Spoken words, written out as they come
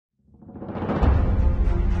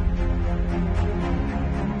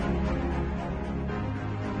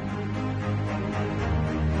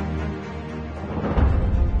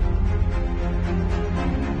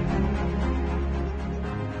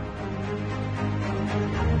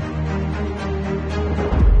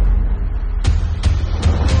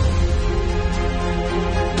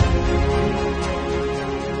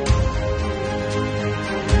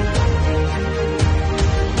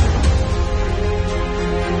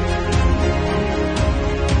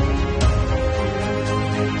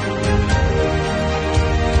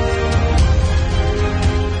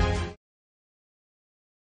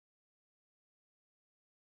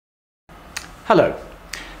Hello.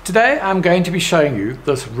 Today I'm going to be showing you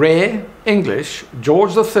this rare English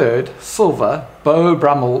George III silver Beau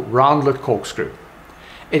Brummel roundlet corkscrew.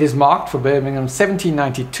 It is marked for Birmingham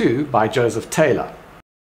 1792 by Joseph Taylor.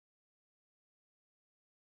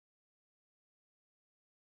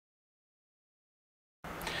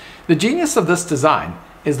 The genius of this design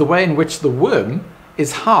is the way in which the worm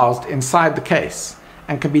is housed inside the case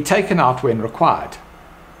and can be taken out when required.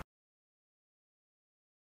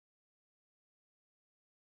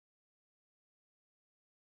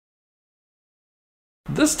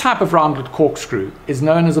 This type of roundlet corkscrew is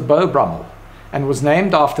known as a Beau Brummel and was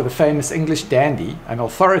named after the famous English dandy and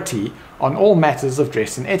authority on all matters of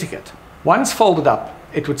dress and etiquette. Once folded up,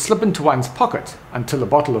 it would slip into one's pocket until a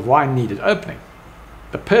bottle of wine needed opening.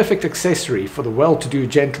 The perfect accessory for the well-to-do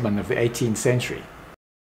gentleman of the 18th century.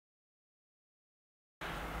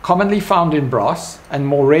 Commonly found in brass and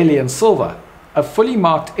more rarely in silver, a fully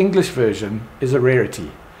marked English version is a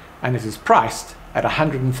rarity, and it is priced at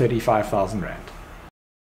 135,000 rand.